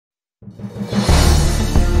Welcome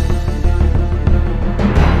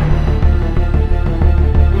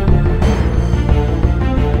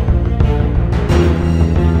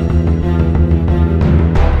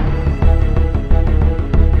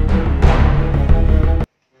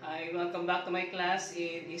back to my class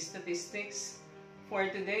in statistics. For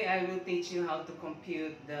today, I will teach you how to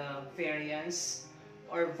compute the variance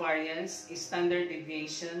or variance, standard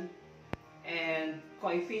deviation, and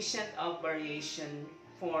coefficient of variation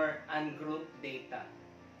for ungrouped data.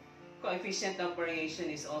 Coefficient of variation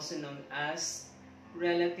is also known as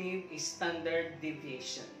relative standard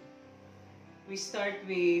deviation. We start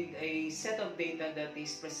with a set of data that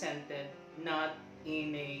is presented not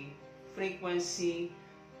in a frequency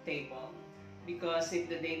table, because if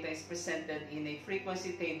the data is presented in a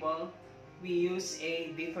frequency table, we use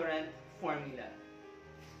a different formula.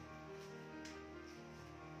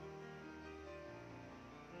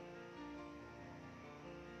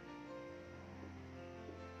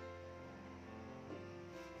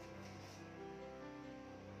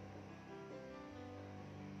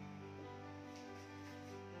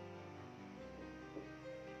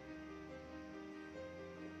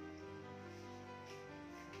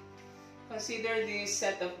 Consider this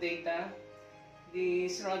set of data.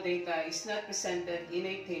 This raw data is not presented in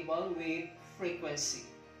a table with frequency.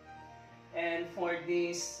 And for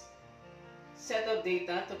this set of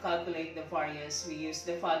data, to calculate the variance, we use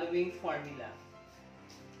the following formula.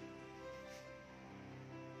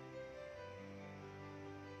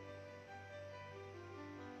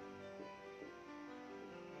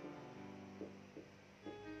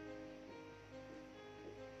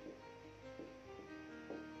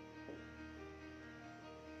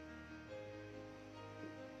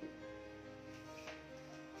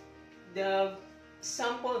 The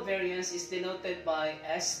sample variance is denoted by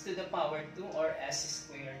s to the power 2 or s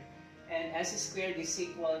squared. And s squared is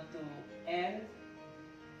equal to n.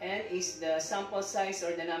 N is the sample size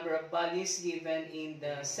or the number of values given in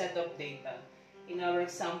the set of data. In our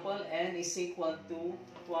example, n is equal to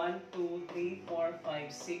 1, 2, 3, 4,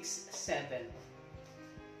 5, 6, 7.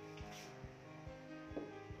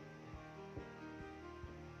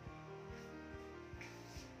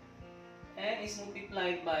 N is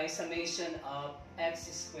multiplied by summation of x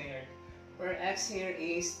squared, where x here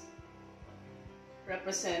is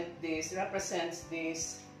represents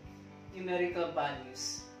these numerical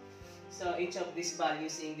values. So each of these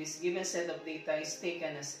values in this given set of data is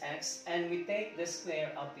taken as x, and we take the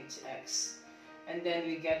square of each x. And then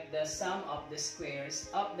we get the sum of the squares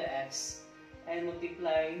of the x and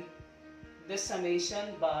multiply the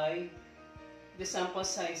summation by the sample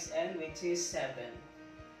size n, which is 7.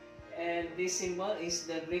 And this symbol is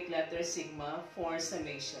the Greek letter sigma for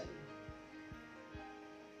summation,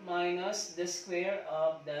 minus the square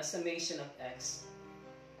of the summation of x.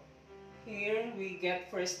 Here we get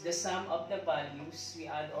first the sum of the values. We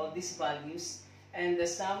add all these values, and the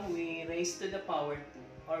sum we raise to the power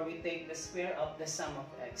 2, or we take the square of the sum of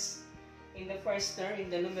x. In the first term, in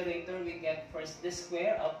the numerator, we get first the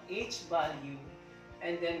square of each value,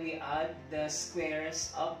 and then we add the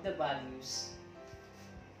squares of the values.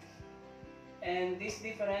 And this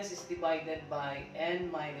difference is divided by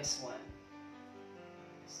n minus 1.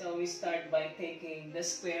 So we start by taking the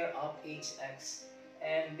square of each x.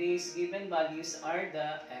 And these given values are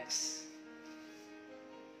the x.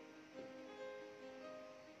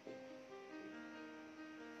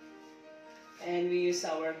 And we use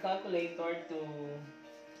our calculator to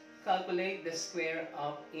calculate the square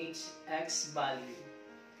of each x value.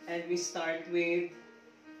 And we start with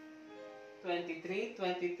 23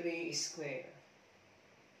 square.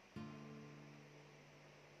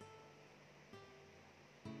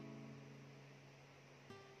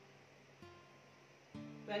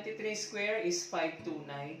 Square is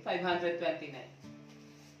 529.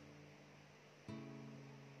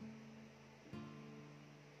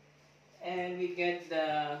 And we get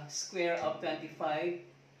the square of 25.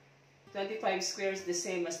 25 square is the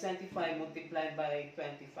same as 25 multiplied by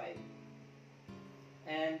 25.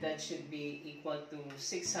 And that should be equal to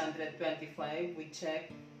 625. We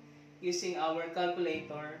check using our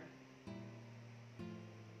calculator.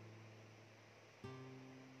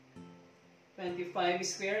 25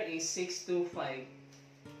 square is 625.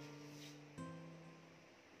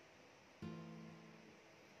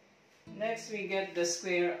 Next, we get the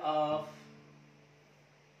square of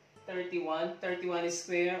 31. 31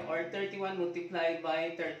 square, or 31 multiplied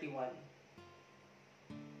by 31.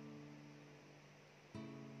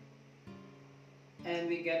 And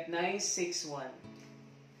we get 961.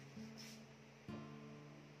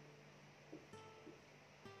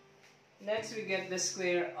 Next, we get the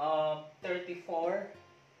square of 34,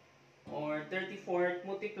 or 34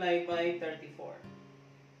 multiplied by 34.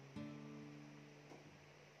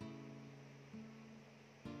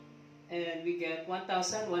 And we get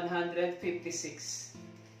 1,156.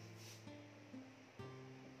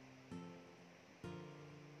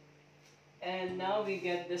 And now we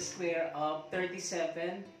get the square of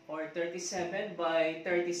 37, or 37 by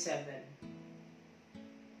 37.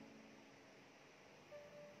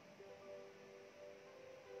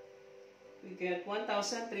 We get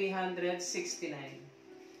 1,369.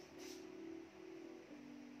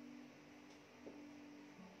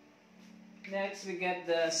 Next, we get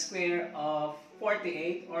the square of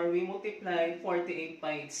 48, or we multiply 48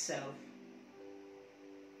 by itself.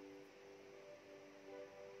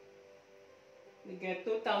 We get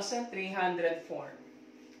 2,304.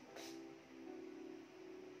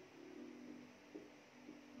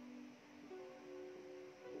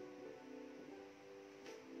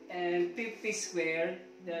 And 50 squared,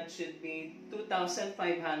 that should be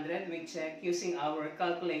 2,500. We check using our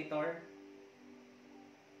calculator.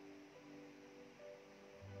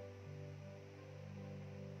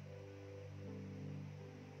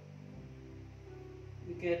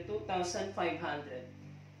 We get 2,500.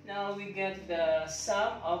 Now we get the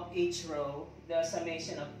sum of each row, the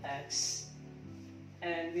summation of x.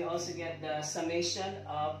 And we also get the summation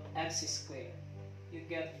of x squared. You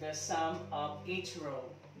get the sum of each row.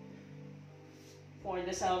 For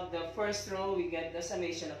the sum of the first row, we get the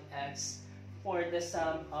summation of x. For the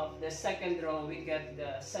sum of the second row, we get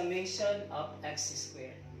the summation of x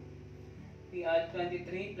squared. We add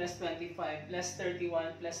 23 plus 25 plus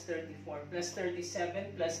 31 plus 34 plus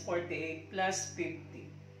 37 plus 48 plus 50.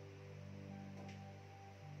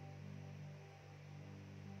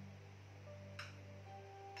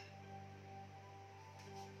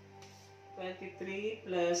 23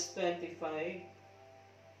 plus 25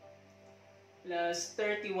 plus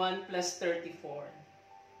 31 plus 34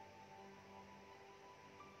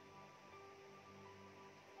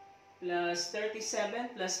 plus 37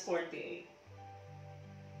 plus 48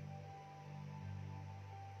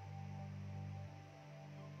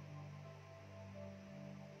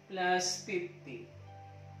 plus 50,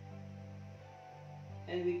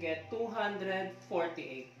 and we get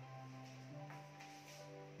 248.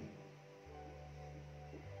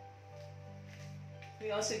 We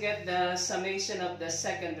also get the summation of the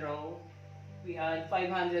second row. We add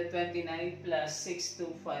 529 plus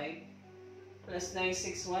 625 plus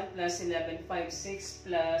 961 plus 1156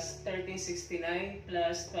 plus 1369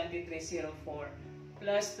 plus 2304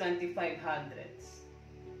 plus 2500.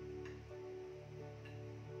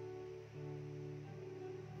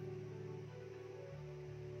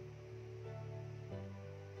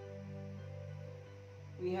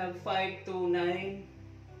 We have 529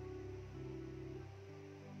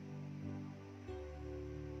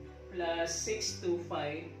 plus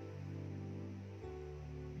 625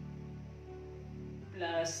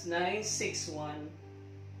 plus 961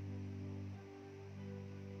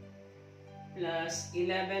 plus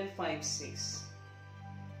 1156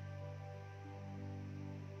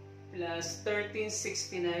 plus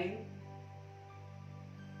 1369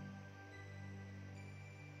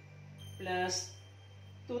 plus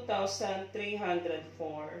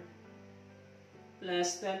 2,304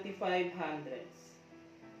 plus 2,500,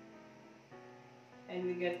 and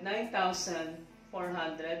we get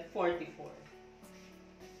 9,444.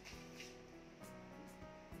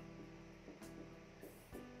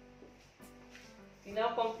 We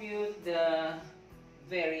now compute the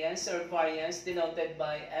variance or variance denoted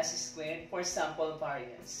by s squared for sample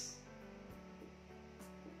variance.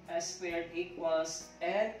 S squared equals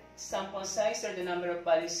n sample size, or the number of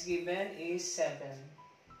values given, is 7.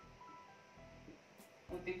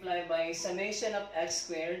 Multiply by summation of x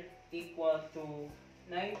squared equal to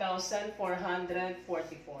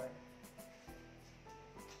 9,444.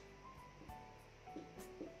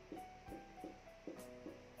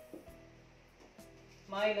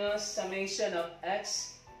 Minus summation of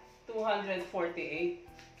x, 248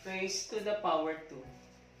 raised to the power 2.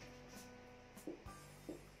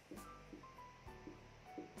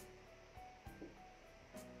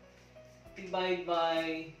 Divide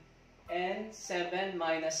by n, 7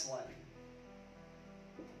 minus 1.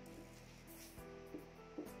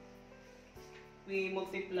 We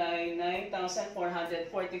multiply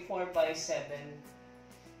 9,444 by 7.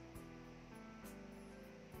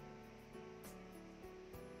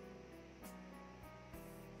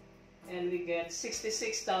 And we get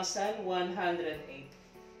 66,108.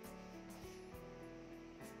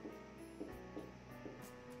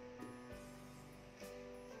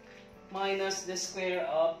 Minus the square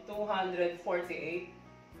of 248,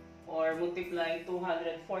 or multiply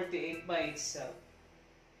 248 by itself.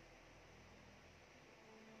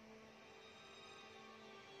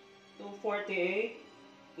 Two 48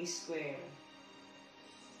 is square.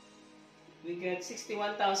 We get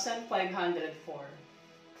 61,504.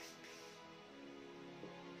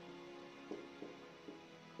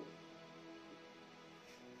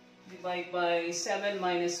 Divide by 7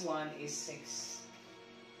 minus 1 is 6.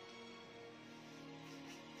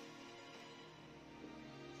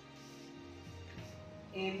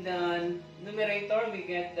 In the numerator, we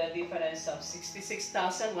get the difference of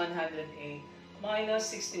 66,108 minus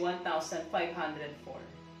 61,504.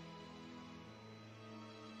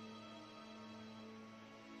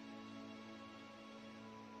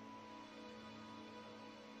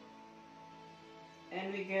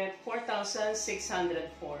 And we get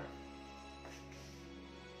 4,604.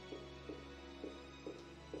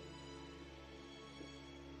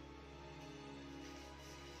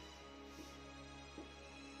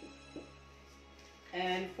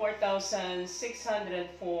 And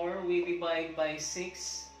 4,604 we divide by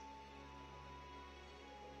 6.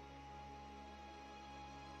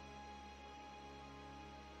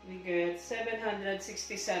 We get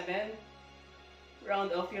 767.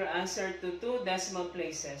 Round off your answer to 2 decimal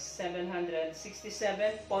places.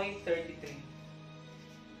 767.33.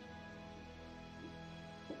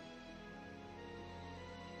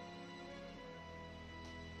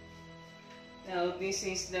 Now this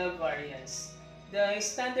is the variance. The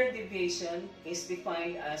standard deviation is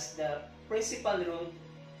defined as the principal root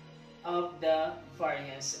of the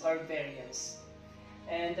variance or variance.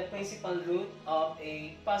 And the principal root of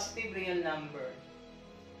a positive real number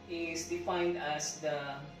is defined as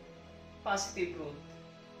the positive root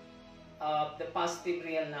of the positive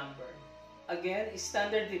real number. Again,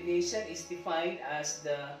 standard deviation is defined as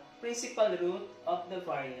the principal root of the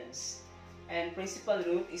variance. And principal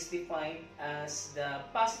root is defined as the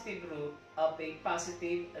positive root of a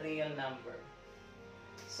positive real number.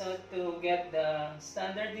 So to get the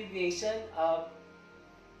standard deviation of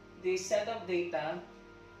this set of data,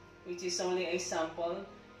 which is only a sample,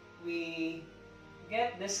 we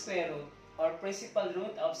get the square root or principal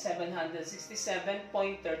root of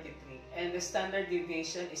 767.33, and the standard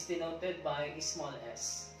deviation is denoted by small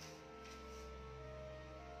s.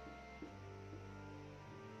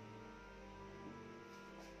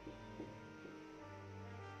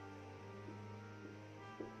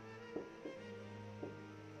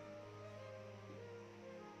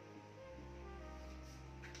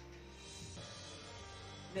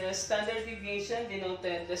 The standard deviation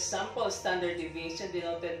denoted, the sample standard deviation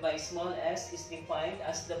denoted by small s is defined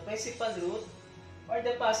as the principal root or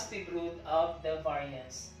the positive root of the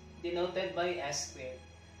variance, denoted by s squared.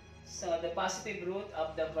 So the positive root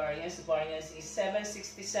of the variance is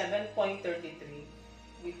 767.33.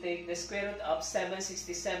 We take the square root of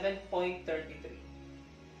 767.33.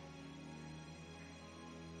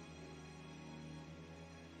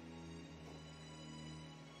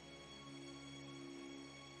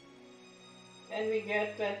 And we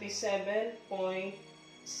get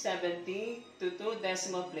 27.70 to 2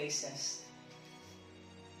 decimal places.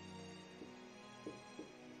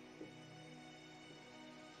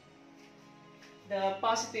 The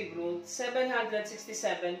positive root,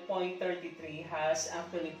 767.33, has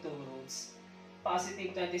actually two roots,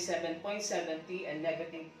 positive 27.70 and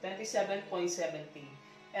negative 27.70.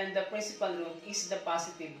 And the principal root is the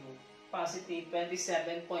positive root, positive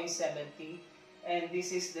 27.70. And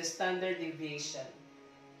this is the standard deviation,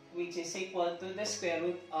 which is equal to the square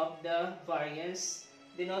root of the variance,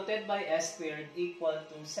 denoted by s squared, equal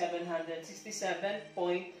to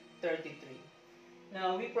 767.33.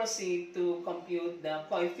 Now we proceed to compute the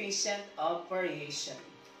coefficient of variation.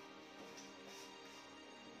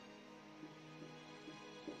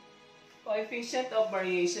 Coefficient of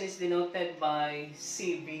variation is denoted by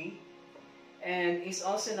CB and is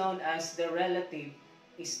also known as the relative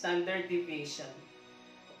standard deviation.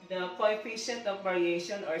 The coefficient of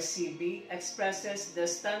variation, or CB, expresses the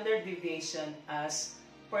standard deviation as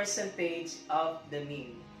percentage of the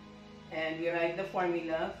mean. And we write the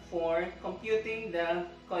formula for computing the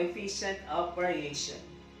coefficient of variation.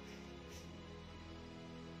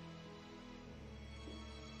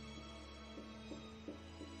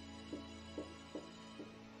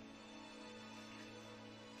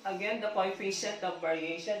 Again, the coefficient of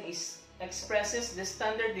variation expresses the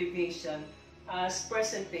standard deviation as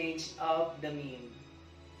percentage of the mean.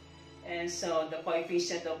 And so the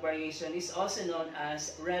coefficient of variation is also known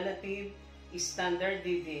as relative standard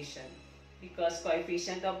deviation, because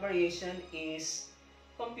coefficient of variation is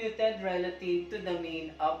computed relative to the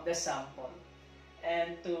mean of the sample.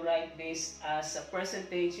 And to write this as a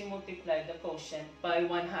percentage, you multiply the quotient by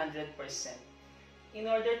 100%. In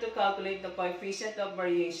order to calculate the coefficient of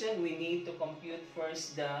variation, we need to compute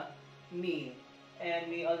first the mean. And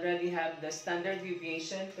we already have the standard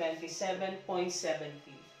deviation, 27.70.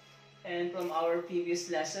 And from our previous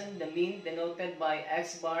lesson, the mean denoted by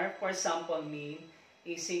x bar for sample mean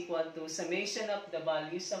is equal to summation of the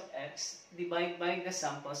values of x divided by the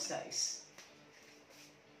sample size.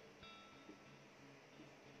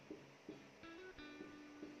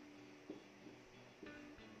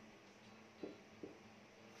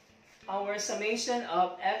 Our summation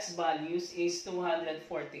of x values is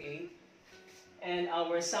 248 and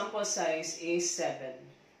our sample size is 7.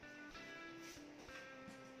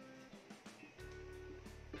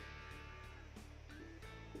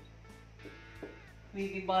 We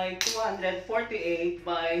divide 248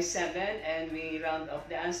 by 7 and we round off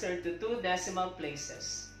the answer to 2 decimal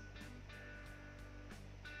places.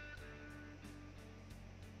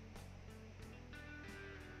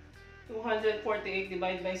 (248)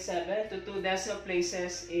 divided by 7 to 2 decimal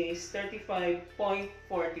places is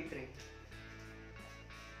 35.43.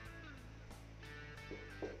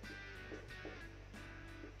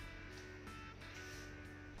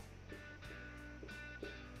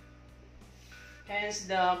 Hence,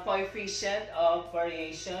 the coefficient of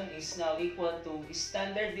variation is now equal to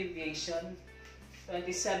standard deviation,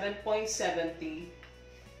 27.70,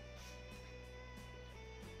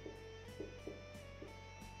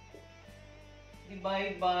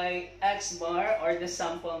 divided by x bar or the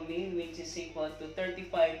sample mean, which is equal to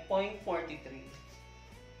 35.43.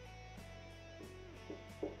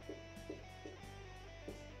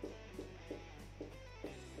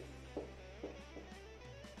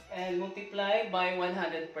 And multiply by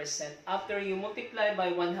 100%. After you multiply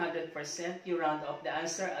by 100%, you round off the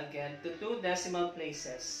answer again to 2 decimal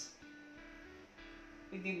places.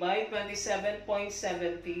 We divide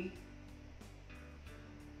 27.70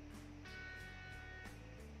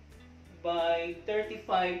 by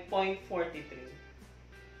 35.43.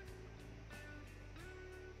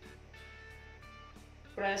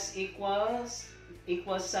 Press equal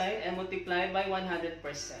sign and multiply by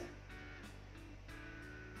 100%.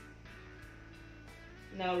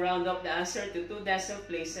 Now round up the answer to 2 decimal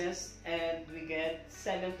places and we get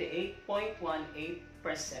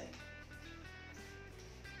 78.18%.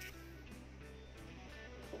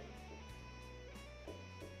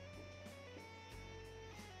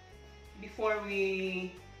 Before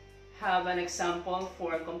we have an example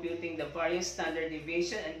for computing the variance, standard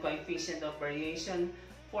deviation, and coefficient of variation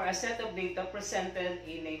for a set of data presented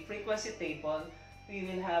in a frequency table, we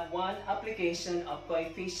will have one application of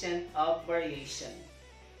coefficient of variation.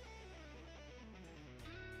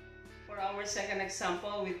 For our second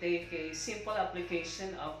example, we take a simple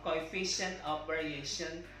application of coefficient of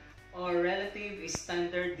variation or relative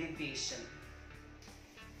standard deviation.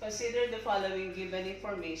 Consider the following given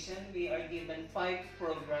information. We are given 5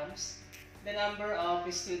 programs, the number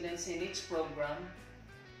of students in each program,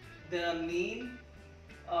 the mean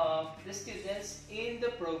of the students in the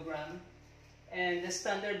program, and the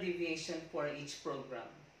standard deviation for each program.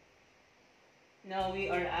 Now we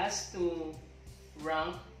are asked to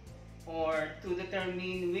rank or to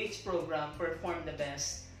determine which program performed the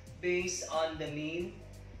best based on the mean.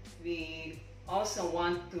 We also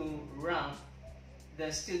want to rank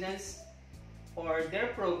the students or their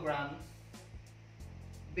program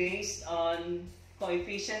based on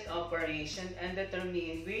coefficient of variation and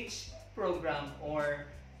determine which program or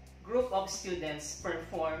group of students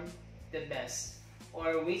perform the best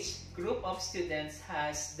or which group of students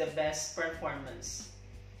has the best performance.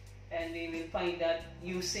 And we will find that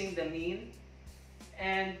using the mean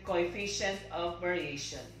and coefficient of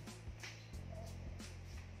variation.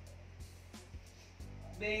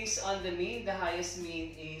 Based on the mean, the highest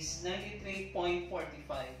mean is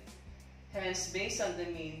 93.45. Hence, based on the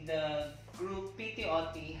mean, the group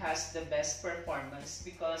PTOT has the best performance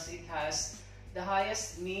because it has the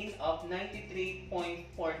highest mean of 93.45.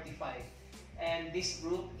 And this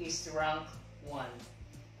group is rank 1.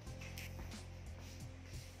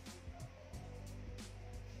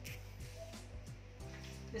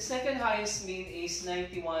 The second highest mean is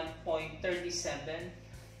 91.37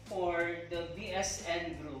 for the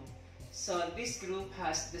BSN group. So this group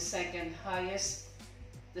has the second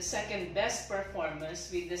best performance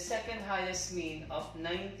with the second highest mean of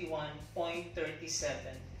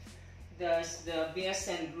 91.37. Thus, the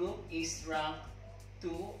BSN group is ranked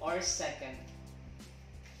 2 or second.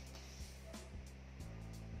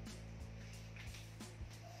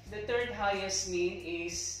 The third highest mean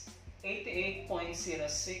is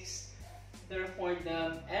 88.06. Therefore,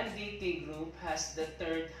 the MDT group has the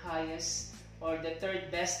third highest or the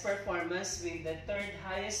third best performance with the third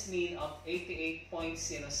highest mean of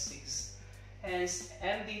 88.06. Hence,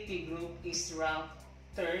 MDT group is ranked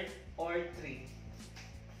third or 3.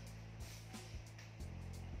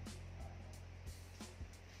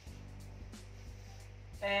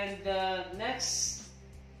 And the next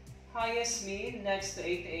highest mean next to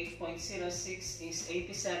 88.06 is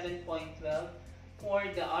 87.12 for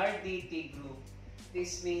the RDT group.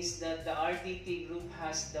 This means that the RDT group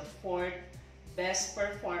has the fourth best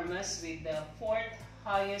performance with the fourth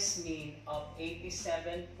highest mean of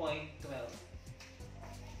 87.12.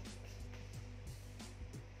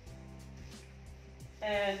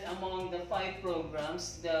 And among the 5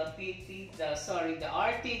 programs, the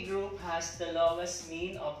RT group has the lowest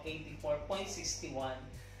mean of 84.61.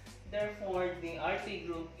 Therefore, the RT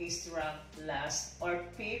group is ranked last or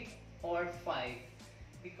 5th or 5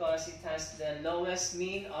 because it has the lowest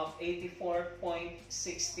mean of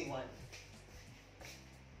 84.61.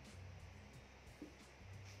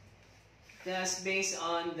 Thus, based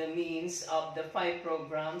on the means of the 5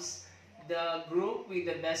 programs, the group with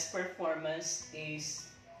the best performance is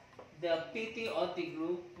the PTOT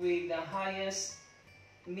group with the highest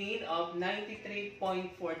mean of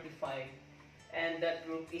 93.45, and that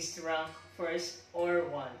group is ranked first or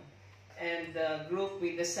 1. And the group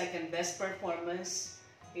with the second best performance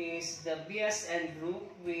is the BSN group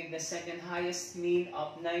with the second highest mean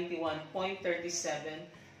of 91.37,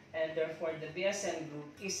 and therefore the BSN group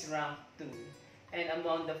is ranked 2. And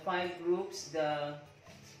among the 5 groups, the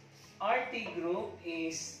RT group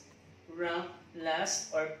is ranked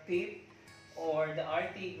last or 5th, or the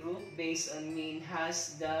RT group based on mean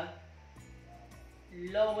has the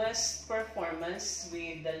lowest performance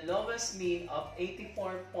with the lowest mean of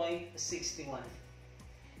 84.61.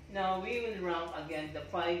 Now we will rank again the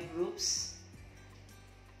 5 groups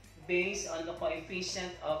based on the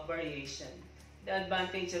coefficient of variation. The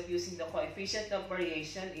advantage of using the coefficient of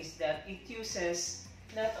variation is that it uses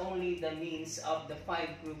not only the means of the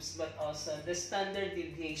 5 groups but also the standard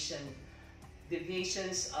deviations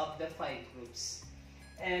of the 5 groups.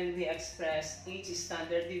 And we express each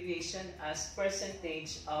standard deviation as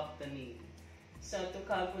percentage of the mean. So to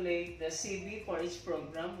calculate the CB for each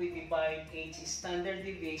program, we divide each standard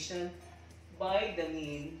deviation by the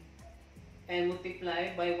mean and multiply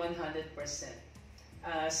by 100%,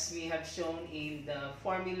 as we have shown in the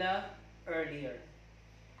formula earlier.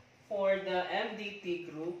 For the MDT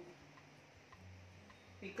group,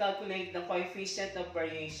 we calculate the coefficient of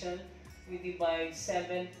variation. We divide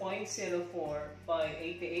 7.04 by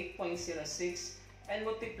 88.06 and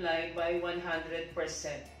multiply by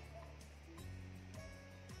 100%.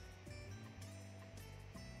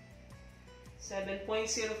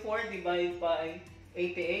 .04 divided by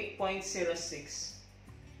 88.06.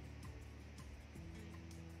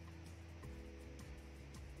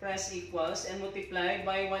 Press equals and multiply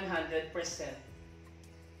by 100%.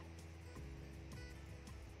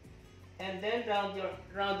 And then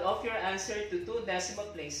round off your answer to 2 decimal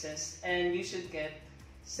places and you should get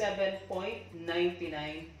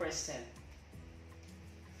 7.99%.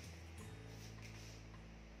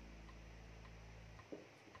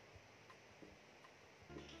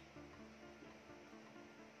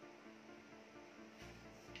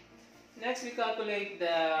 Next, we calculate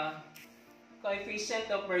the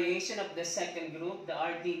coefficient of variation of the second group, the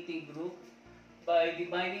RDT group, by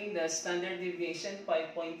dividing the standard deviation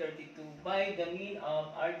 5.32 by the mean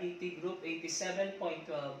of RDT group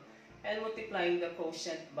 87.12 and multiplying the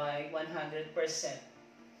quotient by 100%.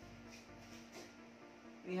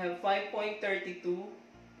 We have 5.32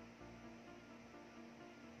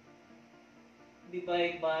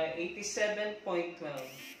 divided by 87.12.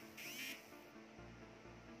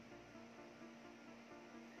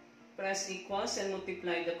 Press equals and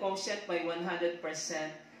multiply the quotient by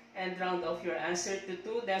 100% and round off your answer to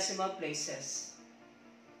 2 decimal places.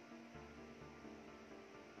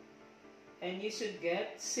 And you should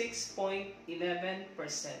get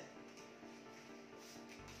 6.11%.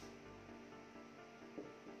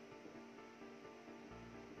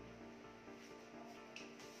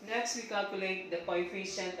 Next, we calculate the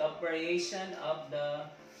coefficient of variation of the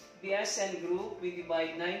BSN group. We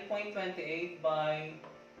divide 9.28 by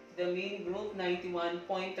the mean group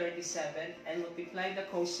 91.37 and multiply the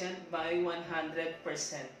quotient by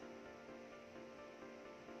 100%.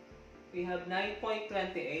 We have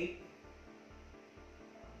 9.28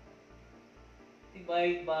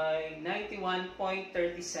 divided by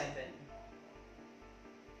 91.37.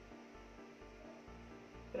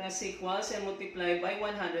 Press equals and multiply by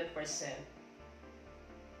 100%.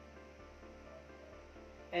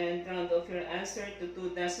 and round off your answer to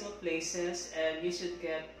 2 decimal places, and you should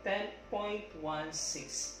get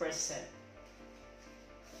 10.16%.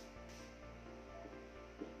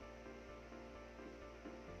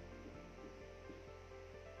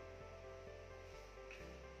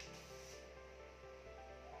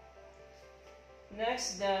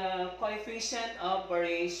 Next, the coefficient of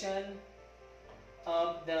variation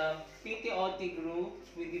of the PTOT group.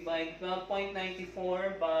 We divide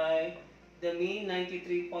 12.94 by the mean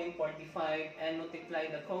 93.45 and multiply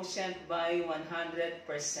the quotient by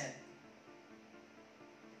 100%.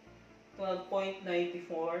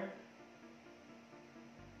 12.94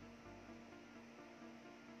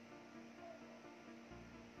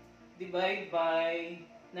 divide by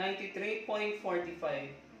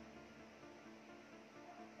 93.45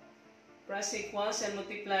 press equals and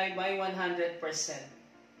multiply by 100%.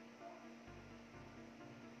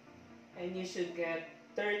 And you should get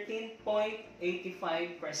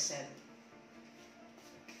 13.85%.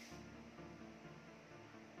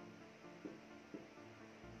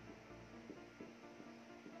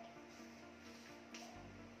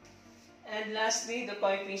 And lastly, the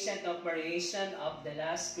coefficient of variation of the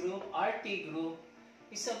last group, RT group,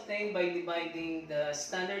 is obtained by dividing the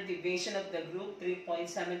standard deviation of the group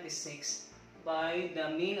 3.76 by the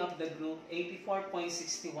mean of the group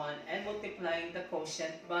 84.61 and multiplying the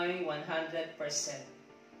quotient by 100%.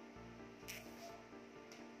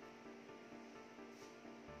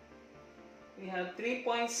 We have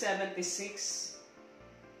 3.76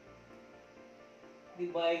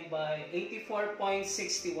 divided by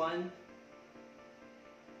 84.61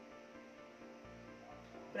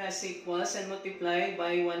 press equals and multiply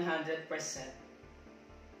by 100%.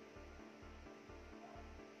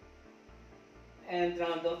 And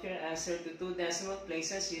round off your answer to 2 decimal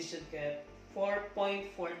places, you should get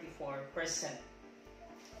 4.44%.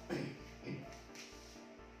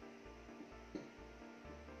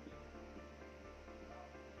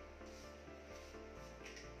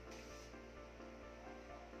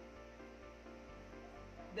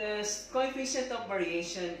 The coefficient of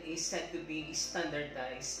variation is said to be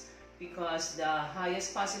standardized because the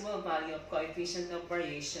highest possible value of coefficient of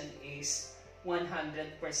variation is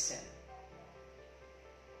 100%.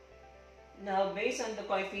 Now, based on the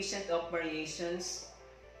coefficient of variations,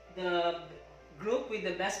 the group with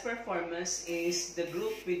the best performance is the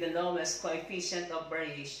group with the lowest coefficient of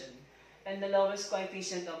variation. And the lowest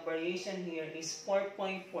coefficient of variation here is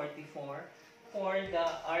 4.44 for the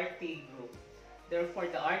RT group. Therefore,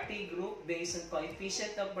 the RT group based on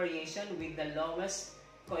coefficient of variation with the lowest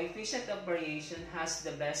coefficient of variation has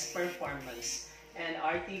the best performance. And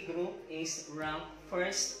RT group is ranked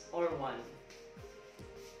first or 1.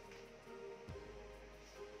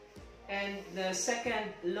 And the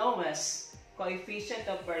second lowest coefficient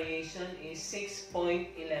of variation is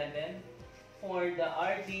 6.11 for the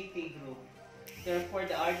RDT group. Therefore,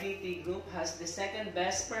 the RDT group has the second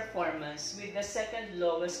best performance with the second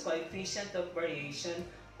lowest coefficient of variation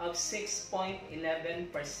of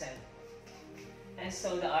 6.11%. And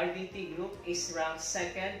so the RDT group is ranked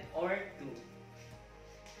second or 2.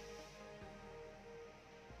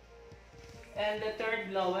 And the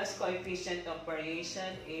third lowest coefficient of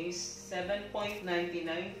variation is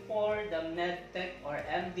 7.99 for the MedTech or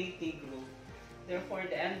MDT group. Therefore,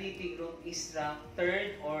 the MDT group is ranked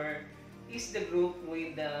third or is the group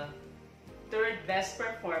with the third best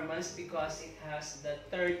performance because it has the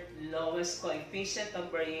third lowest coefficient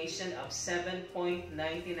of variation of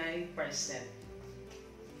 7.99%.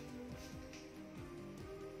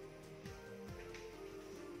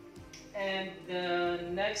 And the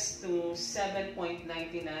next to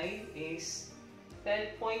 7.99 is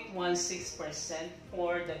 10.16%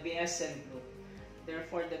 for the BSN group.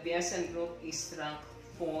 Therefore, the BSN group is ranked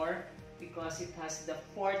 4 because it has the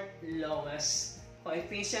fourth lowest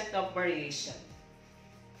coefficient of variation.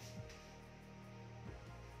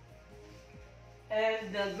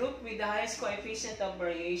 And the group with the highest coefficient of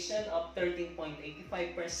variation of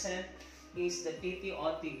 13.85% is the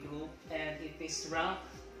PTOT group, and it is ranked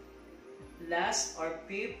last or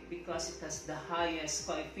fifth because it has the highest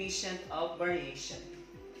coefficient of variation.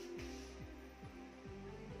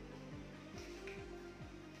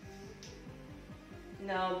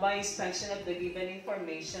 Now, by inspection of the given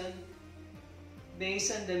information,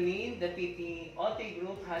 based on the mean, the PTOT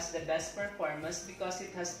group has the best performance because it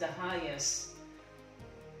has the highest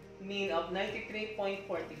mean of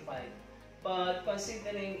 93.45. But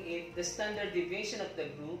considering the standard deviation of the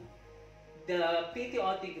group, the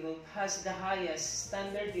PTOT group has the highest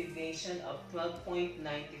standard deviation of 12.94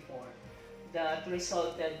 that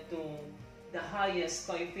resulted to the highest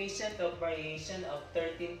coefficient of variation of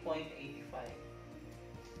 13.85.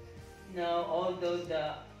 Now, although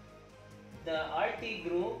the RT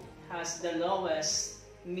group has the lowest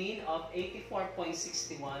mean of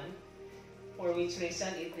 84.61, for which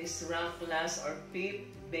reason it is ranked last or fifth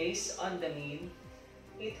based on the mean.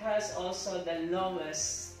 It has also the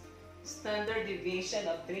lowest standard deviation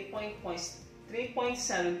of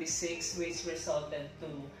 3.76, which resulted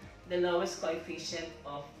to the lowest coefficient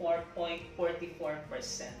of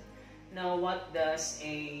 4.44%. Now, what does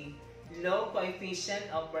a low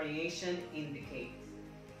coefficient of variation indicate?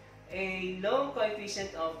 A low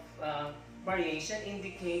coefficient of variation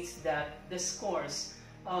indicates that the scores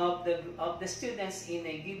of the students in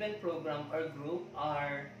a given program or group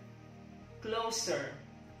are closer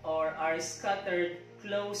or are scattered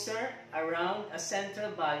closer around a central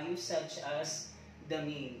value such as the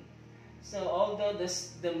mean. So although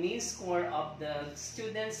the mean score of the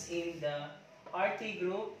students in the RT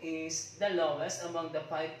group is the lowest among the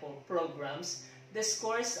 5 programs, the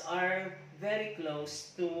scores are very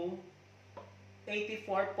close to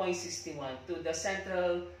 84.61, to the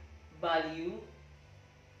central value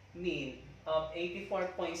mean of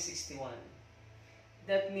 84.61.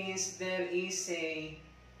 That means there is a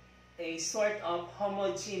sort of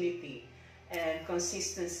homogeneity and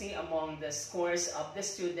consistency among the scores of the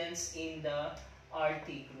students in the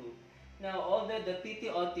RT group. Now, although the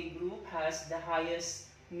PTOT group has the highest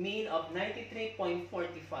mean of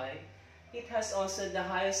 93.45, it has also the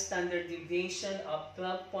highest standard deviation of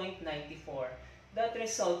 12.94. That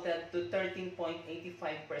resulted to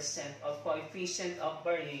 13.85% of coefficient of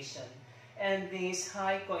variation. And this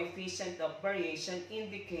high coefficient of variation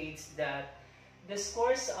indicates that the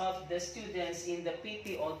scores of the students in the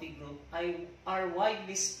PTOT group are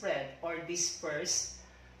widely spread or dispersed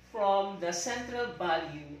from the central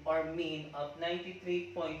value or mean of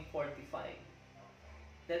 93.45.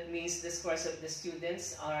 That means the scores of the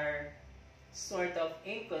students are sort of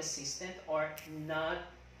inconsistent or not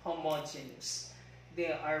homogeneous.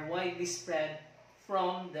 They are widely spread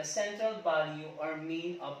from the central value or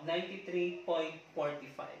mean of 93.45.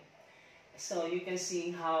 So you can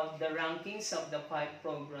see how the rankings of the 5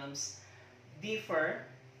 programs differ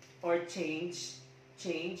or change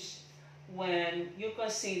when you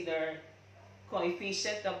consider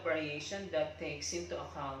coefficient of variation that takes into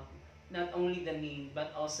account not only the mean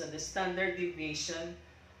but also the standard deviation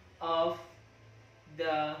of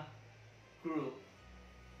the group.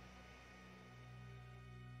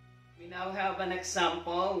 We now have an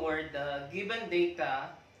example where the given data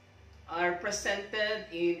are presented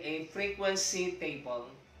in a frequency table,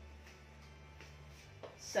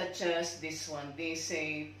 such as this one. This is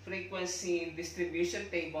a frequency distribution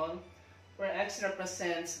table where X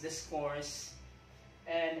represents the scores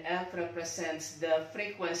and F represents the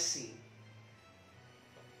frequency.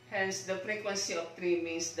 Hence, the frequency of 3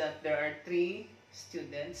 means that there are 3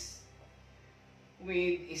 students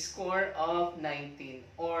with a score of 19,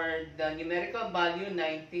 or the numerical value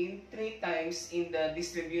 19 3 times in the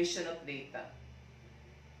distribution of data.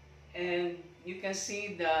 And you can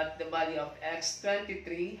see that the value of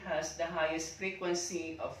X23 has the highest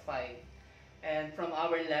frequency of 5. And from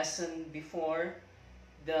our lesson before,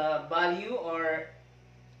 the value or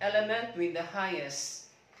element with the highest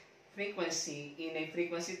frequency in a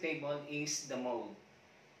frequency table is the mode.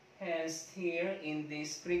 Hence, here in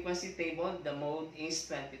this frequency table, the mode is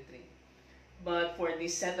 23. But for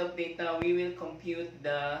this set of data, we will compute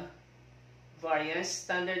the variance,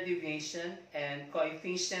 standard deviation, and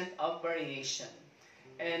coefficient of variation.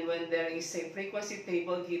 And when there is a frequency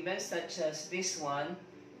table given, such as this one,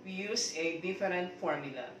 we use a different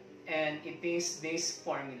formula, and it is this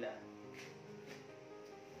formula.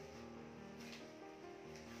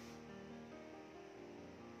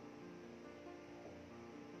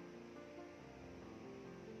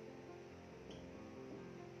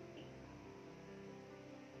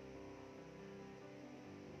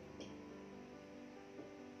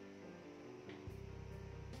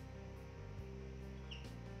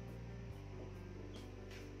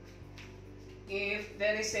 If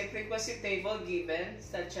there is a frequency table given,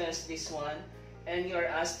 such as this one, and you are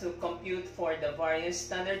asked to compute for the variance,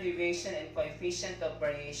 standard deviation, and coefficient of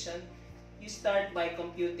variation, you start by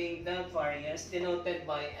computing the variance denoted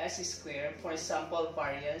by S squared for sample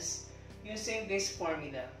variance using this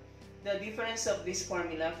formula. The difference of this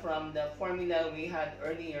formula from the formula we had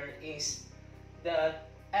earlier is that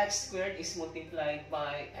X squared is multiplied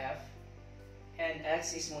by F and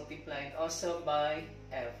X is multiplied also by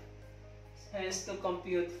F. Hence, to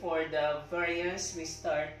compute for the variance, we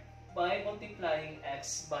start by multiplying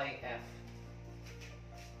X by F.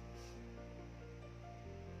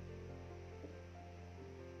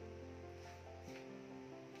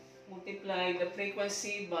 multiply the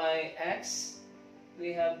frequency by x.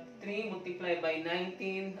 We have 3 multiplied by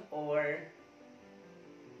 19, or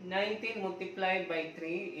 19 multiplied by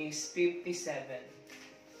 3 is 57.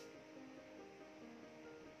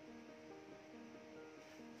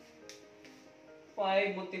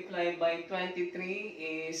 Five multiplied by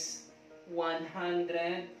 23 is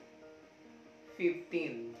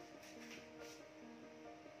 115.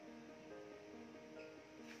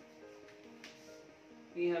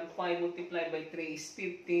 We have 5 multiplied by 3 is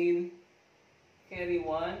 15. Carry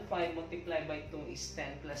 1. 5 multiplied by 2 is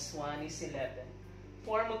 10 plus 1 is 11.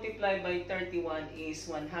 4 multiplied by 31 is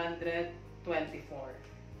 124.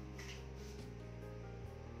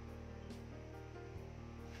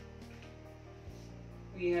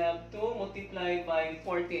 We have 2 multiplied by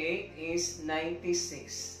 48 is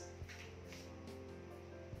 96.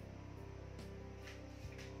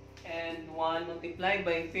 And 1 multiplied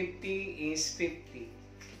by 50 is 50.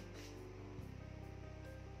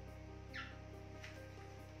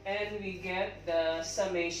 And we get the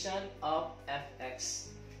summation of fx.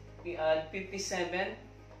 We add 57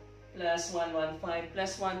 plus 115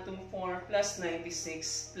 plus 124 plus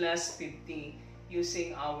 96 plus 50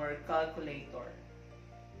 using our calculator.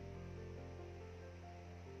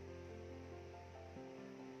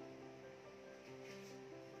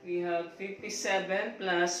 We have 57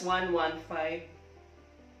 plus 115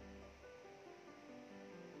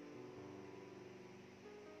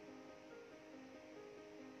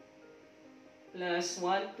 plus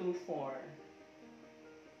 124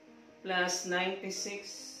 plus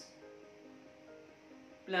 96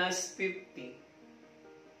 plus 50.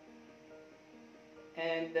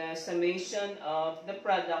 And the summation of the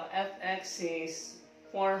product fx is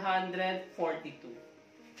 442.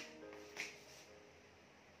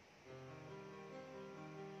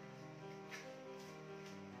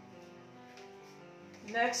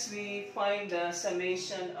 Next, we find the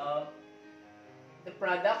summation of the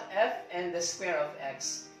product f and the square of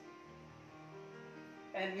x.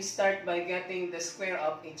 And we start by getting the square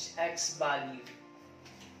of each x value.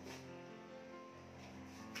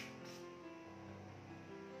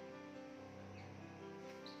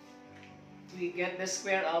 We get the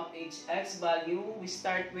square of each x value. We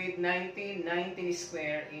start with 19. 19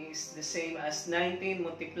 square is the same as 19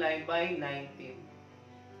 multiplied by 19.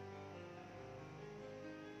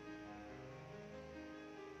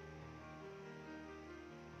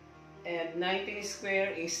 And 19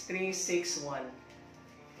 square is 361.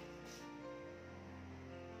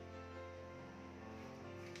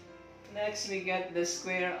 Next, we get the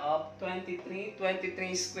square of 23.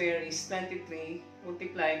 23 square is 23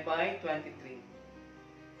 multiplied by 23.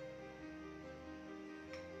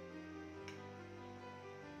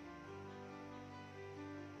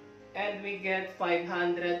 And we get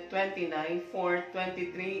 529 for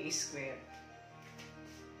 23 square.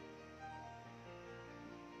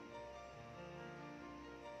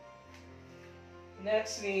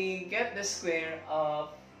 Next, we get the square of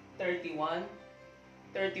 31.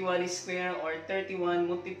 31 square, or 31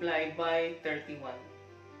 multiplied by 31.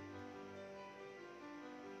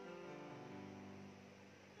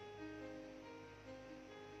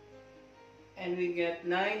 And we get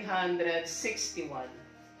 961.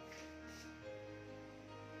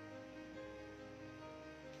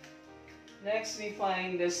 Next, we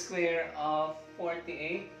find the square of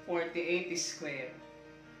 48. 48 square,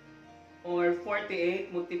 or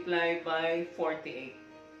 48 multiplied by 48.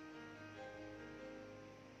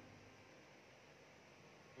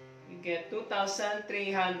 We get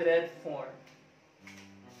 2,304.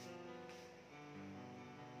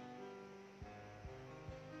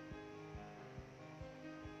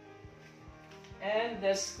 And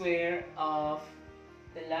the square of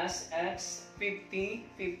the last x, 50,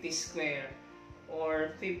 50 square, or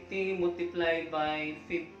 50 multiplied by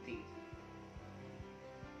 50.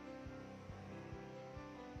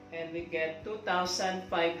 And we get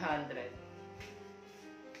 2,500.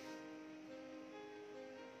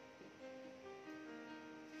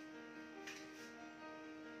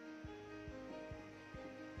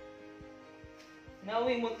 Now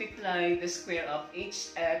we multiply the square of each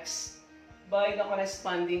x by the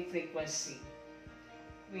corresponding frequency.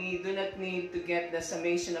 We do not need to get the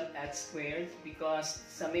summation of x squared because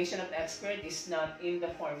summation of x squared is not in the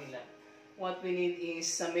formula. What we need is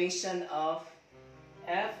summation of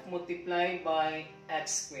f multiplied by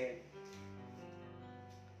x squared.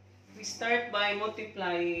 We start by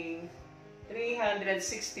multiplying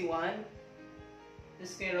 361, the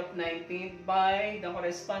square of 19, by the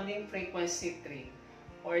corresponding frequency 3,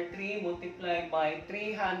 or 3 multiplied by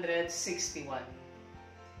 361.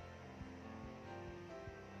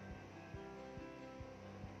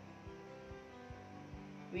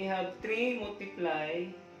 We have 3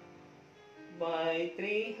 multiplied by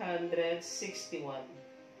 361.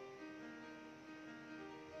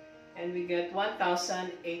 And we get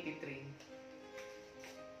 1083.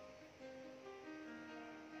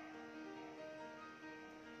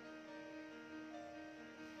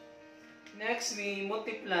 Next, we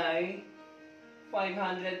multiply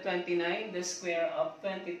 529, the square of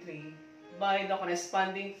 23, by the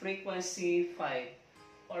corresponding frequency 5,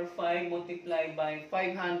 or 5 multiplied by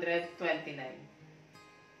 529.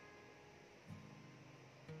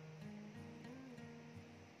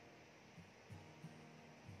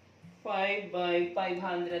 By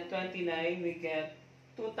 529, we get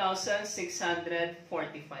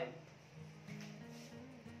 2,645.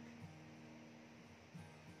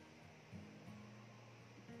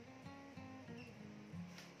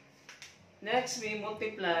 Next, we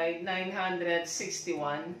multiply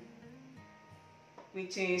 961,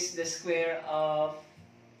 which is the square of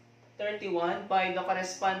 31, by the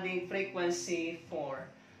corresponding frequency 4,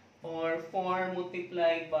 or 4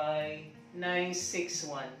 multiplied by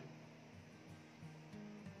 961.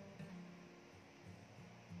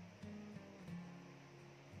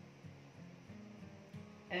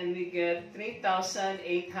 And we get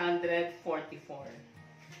 3,844.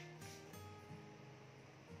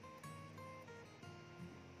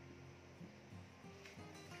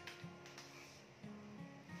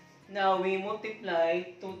 Now we multiply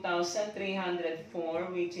 2,304,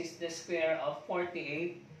 which is the square of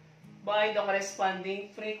 48, by the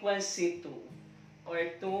corresponding frequency 2, or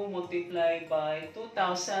 2 multiplied by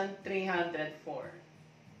 2,304.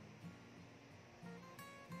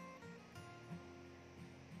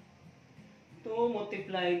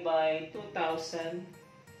 Multiplied by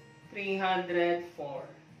 2,304,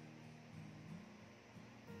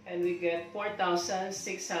 and we get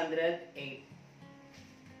 4,608.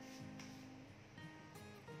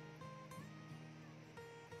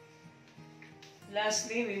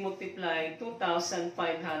 Lastly, we multiply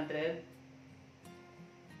 2,500,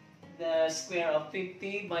 the square of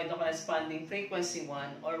 50, by the corresponding frequency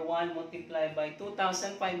 1, or 1 multiplied by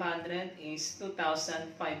 2,500 is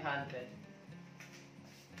 2,500.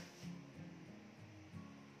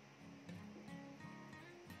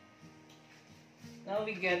 Now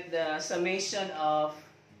we get the summation of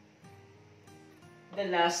the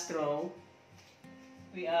last row.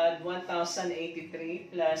 We add 1,083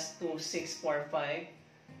 plus 2,645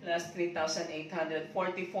 plus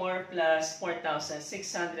 3,844 plus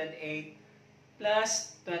 4,608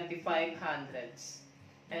 plus 2,500 hundredths.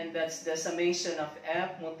 And that's the summation of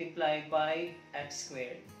f multiplied by x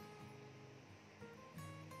squared.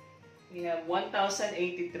 We have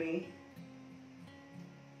 1,083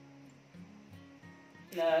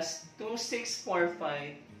 plus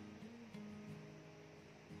 2,645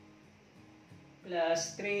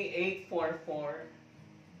 plus 3,844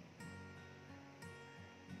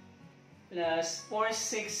 plus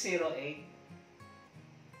 4,608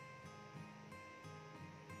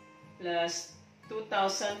 plus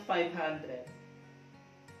 2,500,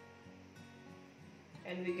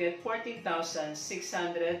 and we get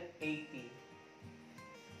 14,680.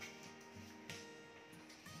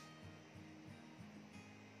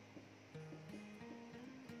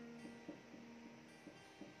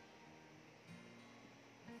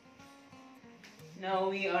 Now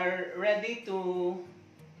we are ready to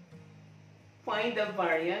find the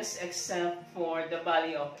variance except for the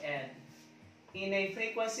value of n. In a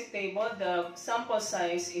frequency table, the sample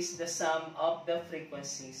size is the sum of the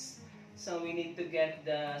frequencies. So we need to get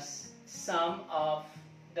the sum of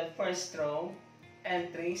the first row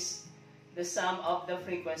entries. The sum of the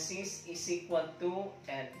frequencies is equal to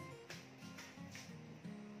n.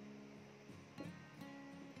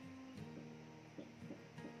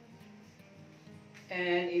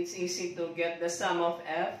 And it's easy to get the sum of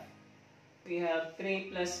f. We have 3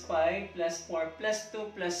 plus 5 plus 4 plus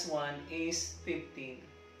 2 plus 1 is 15.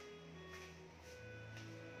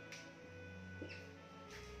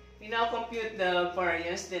 We now compute the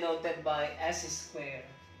variance denoted by s squared.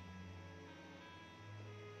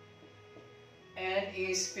 N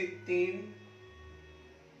is 15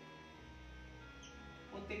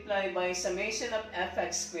 multiplied by summation of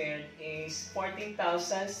fx squared is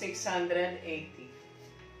 14,680.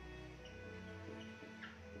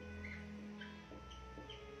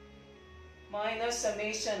 Minus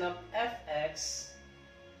summation of fx,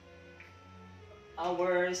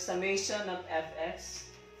 our summation of fx,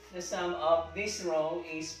 the sum of this row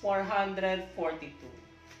is 442.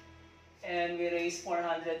 And we raise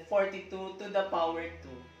 442 to the power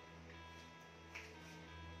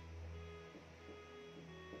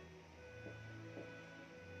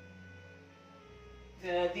 2.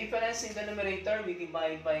 The difference in the numerator, we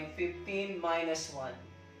divide by 15 minus 1.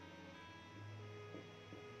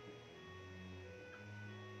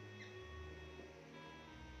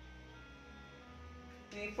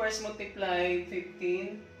 We first multiply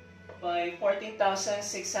 15 by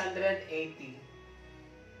 14,680.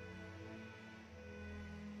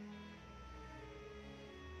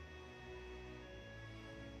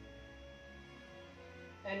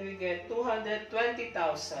 And we get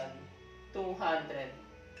 220,200.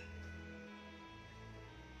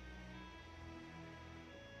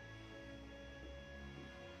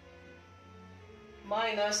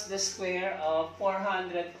 Minus the square of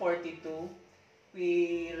 442.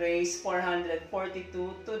 We raise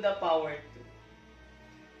 442 to the power 2.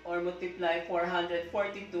 Or multiply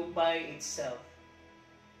 442 by itself.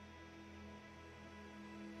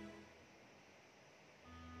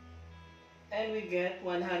 And we get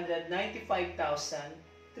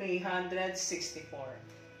 195,364.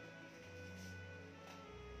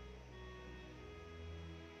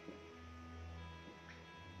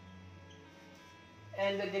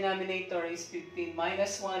 And the denominator is 15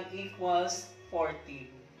 minus 1 equals 14.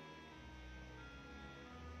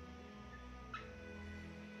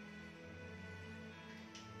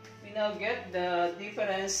 We now get the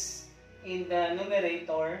difference in the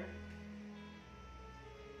numerator.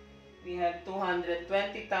 We have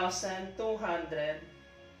 220,200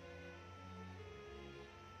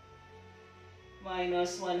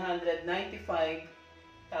 minus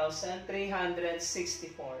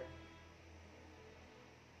 195,364.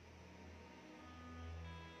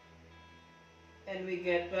 And we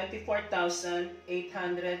get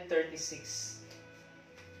 24,836.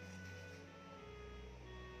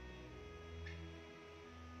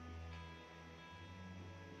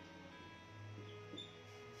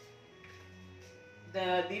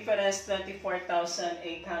 The difference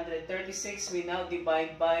 24,836 we now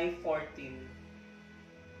divide by 14.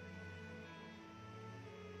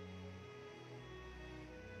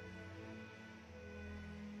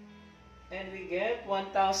 And we get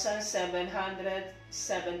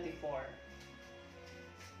 1,774.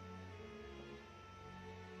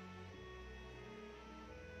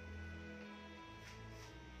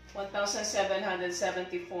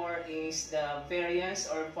 (1,774) is the variance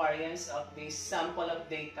or variance of this sample of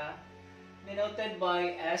data, denoted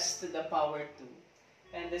by s to the power 2.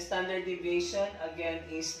 And the standard deviation, again,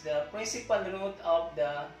 is the principal root of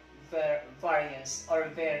the variance or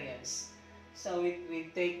variance. So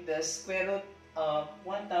we take the square root of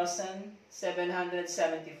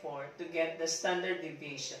 1,774 to get the standard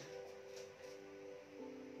deviation.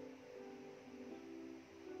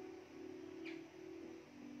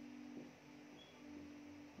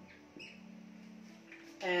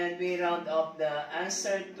 And we round up the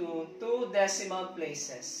answer to 2 decimal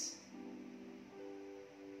places.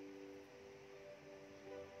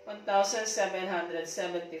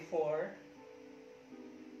 1,774.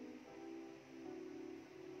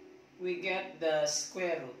 We get the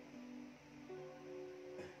square root.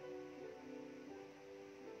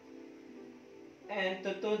 And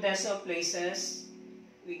to 2 decimal places,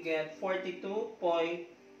 we get 42.12.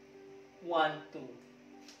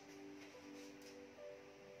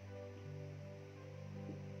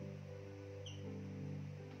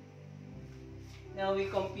 Now we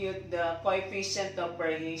compute the coefficient of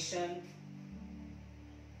variation.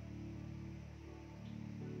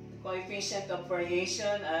 The coefficient of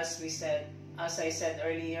variation, as I said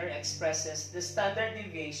earlier, expresses the standard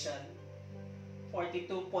deviation,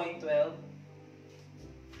 42.12,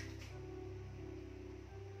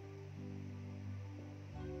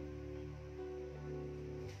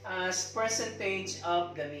 as percentage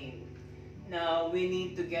of the mean. Now we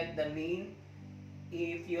need to get the mean.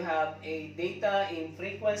 If you have a data in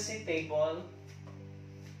frequency table,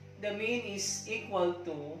 the mean is equal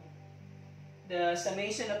to the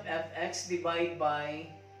summation of fx divided by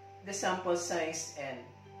the sample size n.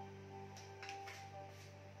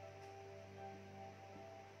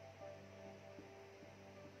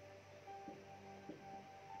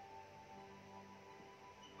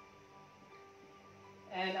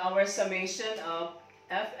 And our summation of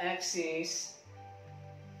fx is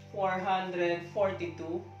 442.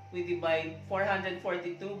 We divide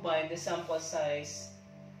 442 by the sample size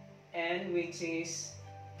n, which is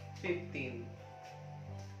 15.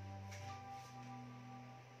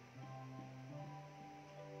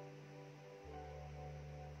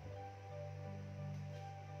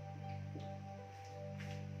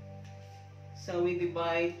 So we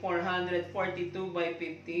divide 442 by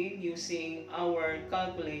 15 using our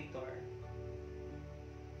calculator.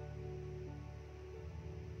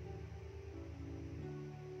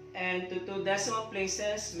 and to 2 decimal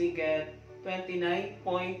places, we get 29.47.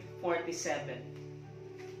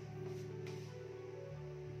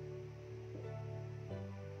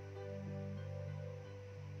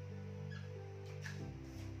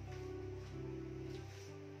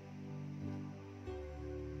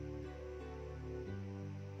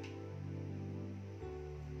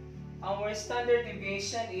 Our standard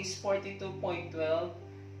deviation is 42.12,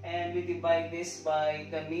 and we divide this by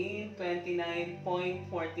the mean, 29.47.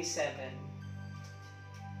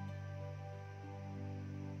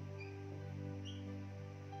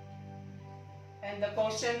 And the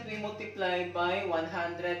quotient we multiply by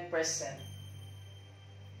 100%.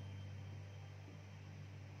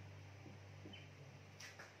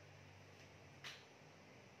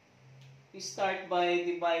 We start by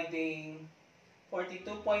dividing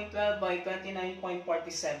 42.12 by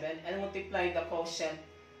 29.47 and multiply the quotient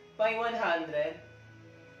by 100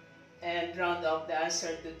 and round up the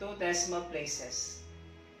answer to 2 decimal places.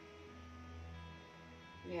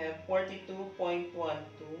 We have 42.12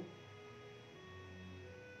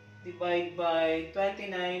 divide by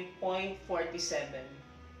 29.47.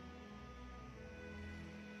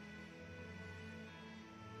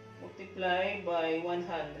 Multiply by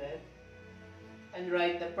 100 and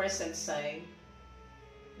write the percent sign.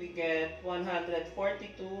 We get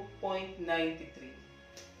 142.93.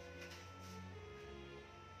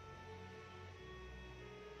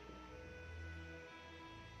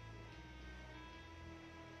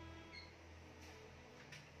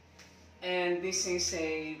 And this is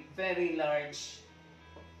a very large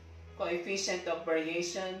coefficient of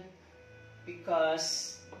variation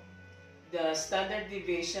because the standard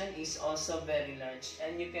deviation is also very large.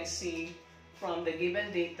 And you can see from the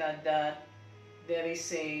given data that there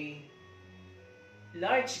is a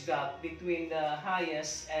large gap between the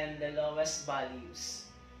highest and the lowest values.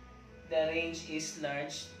 The range is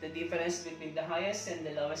large. The difference between the highest and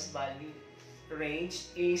the lowest value range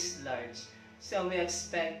is large. So we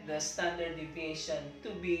expect the standard deviation to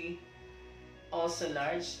be also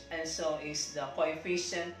large, and so is the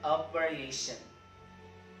coefficient of variation.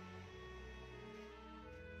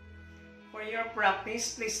 For your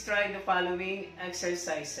practice, please try the following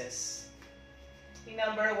exercises. In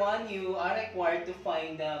number 1, you are required to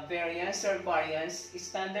find the variance or variance,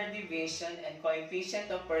 standard deviation, and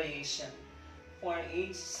coefficient of variation for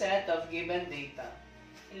each set of given data.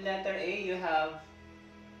 In letter A, you have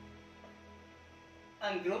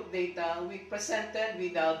ungrouped data presented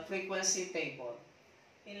without frequency table.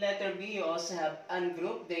 In letter B, you also have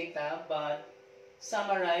ungrouped data but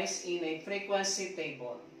summarized in a frequency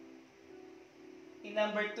table. In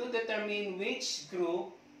number 2, determine which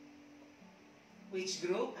group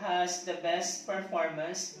has the best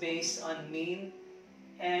performance based on mean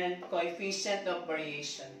and coefficient of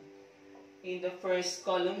variation. In the first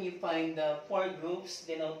column, you find the 4 groups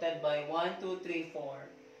denoted by 1, 2, 3, 4.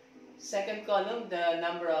 Second column, the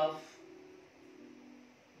number of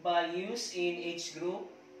values in each group.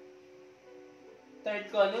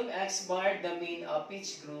 Third column, X bar, the mean of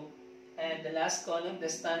each group. And the last column, the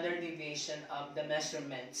standard deviation of the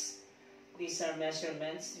measurements. These are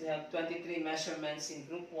measurements. You have 23 measurements in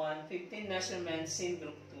group 1, 15 measurements in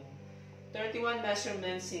group 2, 31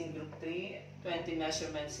 measurements in group 3, 20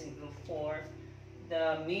 measurements in group 4.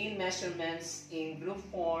 The mean measurements in group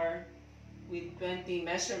 4 with 20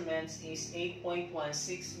 measurements is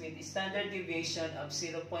 8.16 with a standard deviation of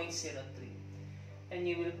 0.03. And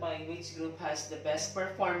you will find which group has the best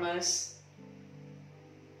performance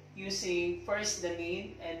using first the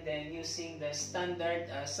mean and then using the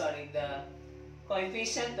the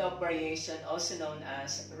coefficient of variation, also known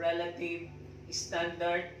as relative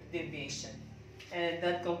standard deviation. And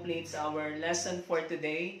that completes our lesson for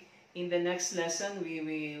today. In the next lesson, we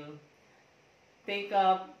will take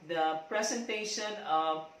up the presentation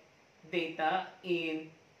of data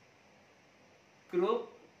in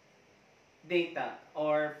group data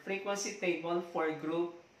or frequency table for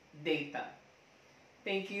group data.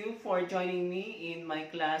 Thank you for joining me in my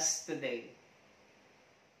class today.